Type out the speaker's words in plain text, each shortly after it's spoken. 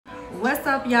What's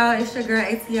up, y'all? It's your girl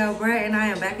ATL Brett, and I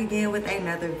am back again with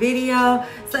another video.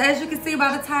 So as you can see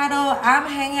by the title, I'm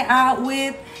hanging out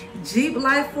with Jeep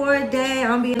Life for a day.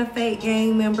 I'm being a fake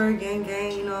gang member, gang,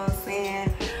 you know what I'm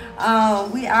saying?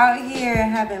 We out here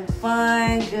having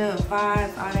fun, good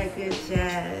vibes, all that good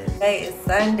jazz. Today is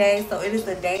Sunday, so it is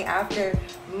the day after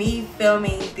me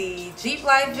filming the Jeep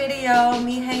Life video,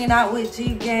 me hanging out with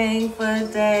Jeep gang for a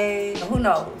day. Who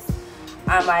knows?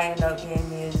 I might end up getting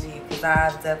me a Jeep.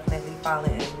 I've definitely fallen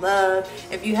in love.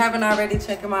 If you haven't already,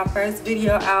 check my first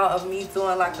video out of me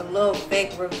doing like a little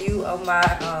fake review of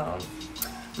my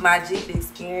my Jeep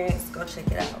experience. Go check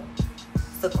it out.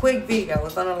 It's a quick video.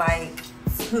 It's only like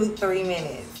 2-3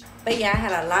 minutes. But yeah, I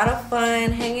had a lot of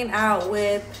fun hanging out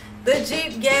with the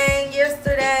Jeep gang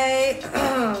yesterday.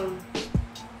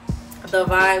 The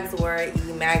vibes were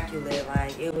immaculate.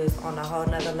 Like, it was on a whole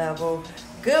nother level.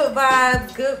 Good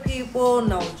vibes, good people,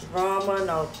 no drama,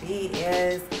 no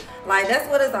BS. Like, that's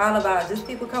what it's all about. Just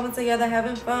people coming together,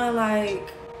 having fun.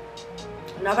 Like,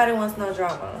 nobody wants no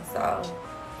drama. So,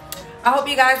 I hope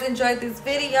you guys enjoyed this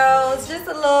video. It's just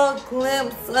a little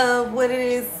glimpse of what it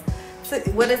is,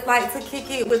 what it's like to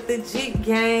kick it with the Jeep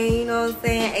gang. You know what I'm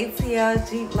saying? ATL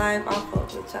Jeep Life. I'll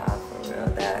fuck with y'all for real.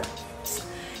 That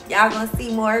y'all gonna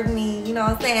see more of me. You know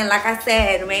what I'm saying? Like I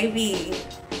said, maybe.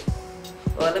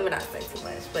 Well, let me not say too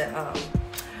much,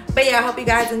 but yeah, I hope you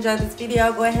guys enjoyed this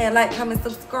video. Go ahead, like, comment,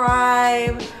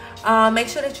 subscribe. Make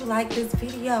sure that you like this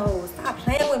video. Stop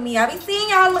playing with me. I be seeing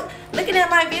y'all looking at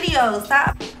my videos.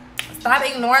 Stop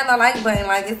ignoring the like button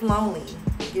like it's lonely.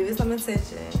 Give it some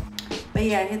attention. But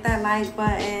yeah, hit that like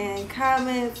button,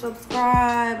 comment,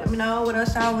 subscribe. Let me know what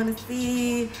else y'all want to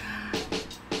see.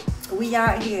 We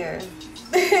out here.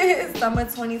 Summer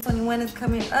 2021 is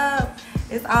coming up.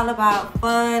 It's all about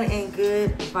fun and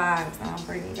good vibes. I'm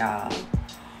bringing y'all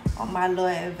on my little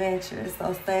adventure,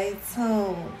 so stay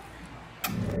tuned.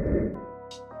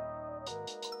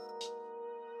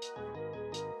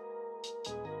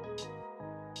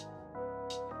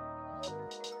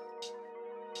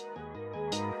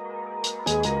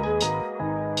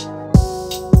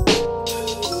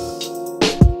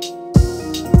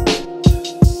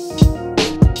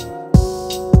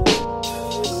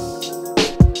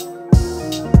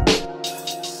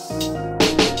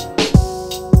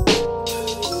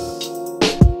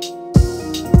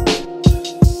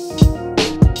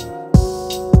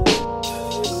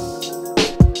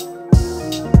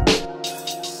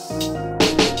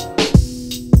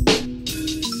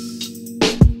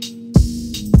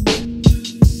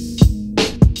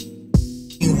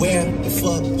 Where the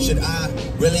fuck should I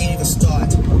really even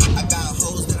start? I got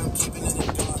hoes that I'm keeping in the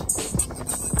dark.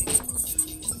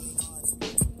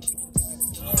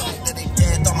 Thought that they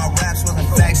dead, thought my raps wasn't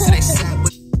facts, so they sat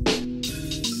with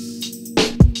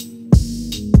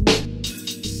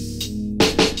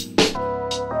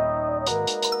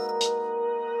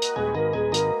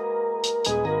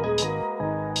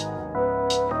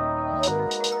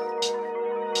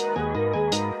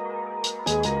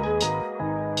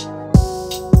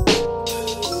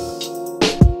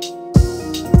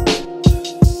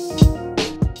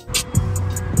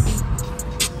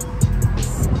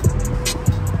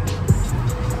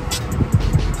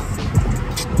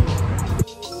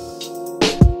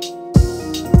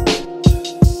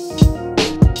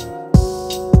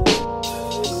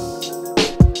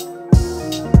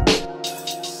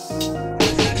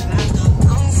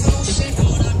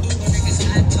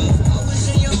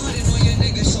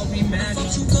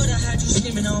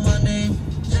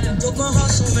broke my heart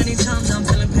so many times, I'm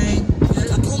feeling pain.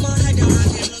 I pull my head down, I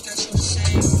can't look at you the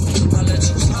same. I let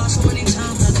you slide so many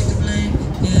times, I take the blame.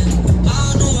 Yeah,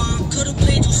 I don't know why I could've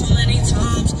played you so many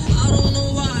times. I don't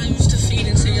know why I used to feed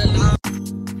into your life.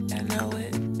 I know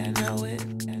it, I know it,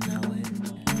 I know it,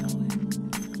 I know it.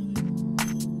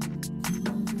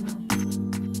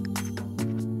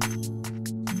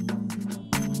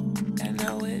 I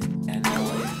know it, I know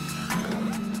it.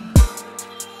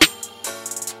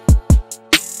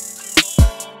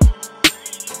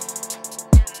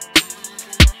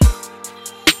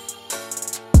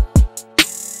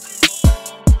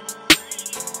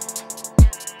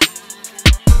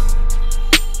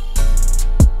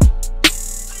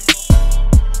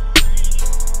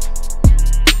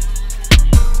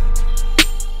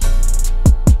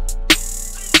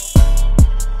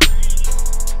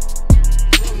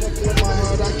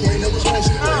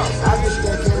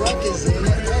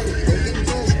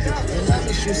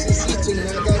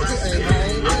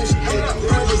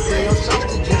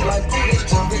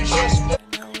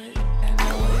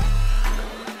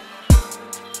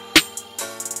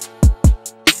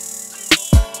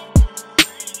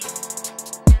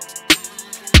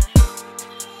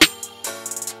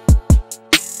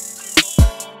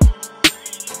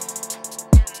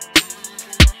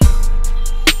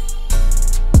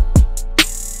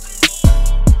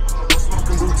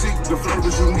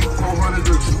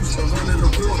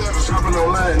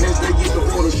 line, next they get the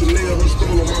order. Chanel, who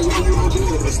stole my 1-year-old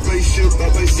daughter. A spaceship,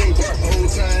 thought they sink. Whole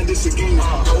time, this again.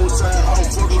 Whole time, I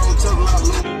don't fuck long, tell out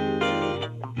low.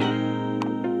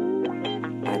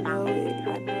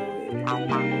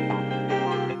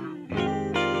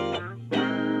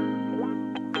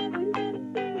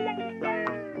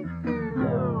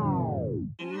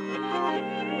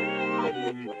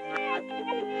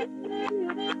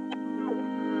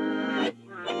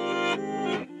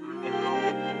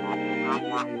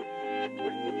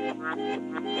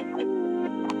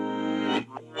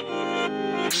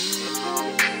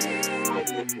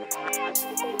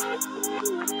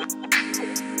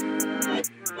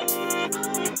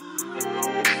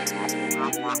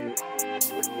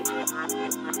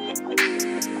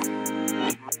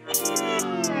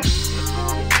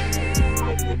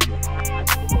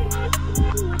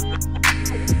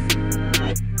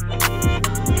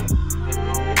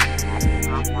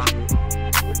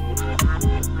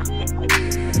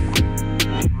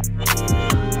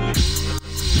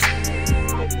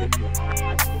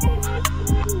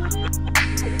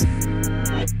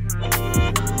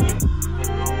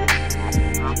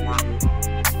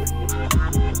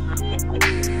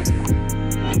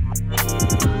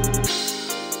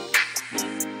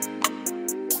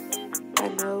 I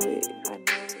know it.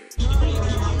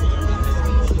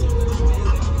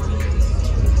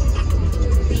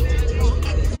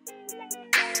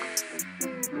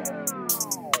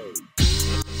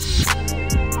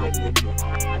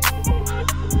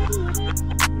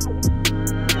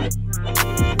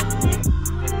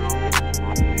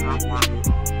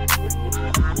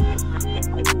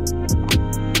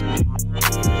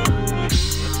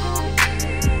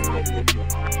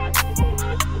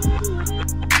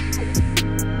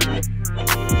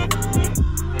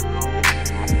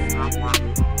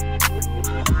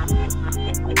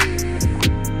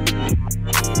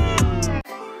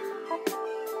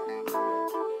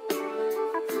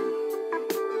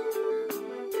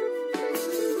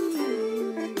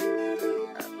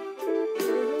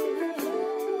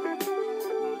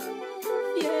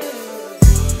 Yeah.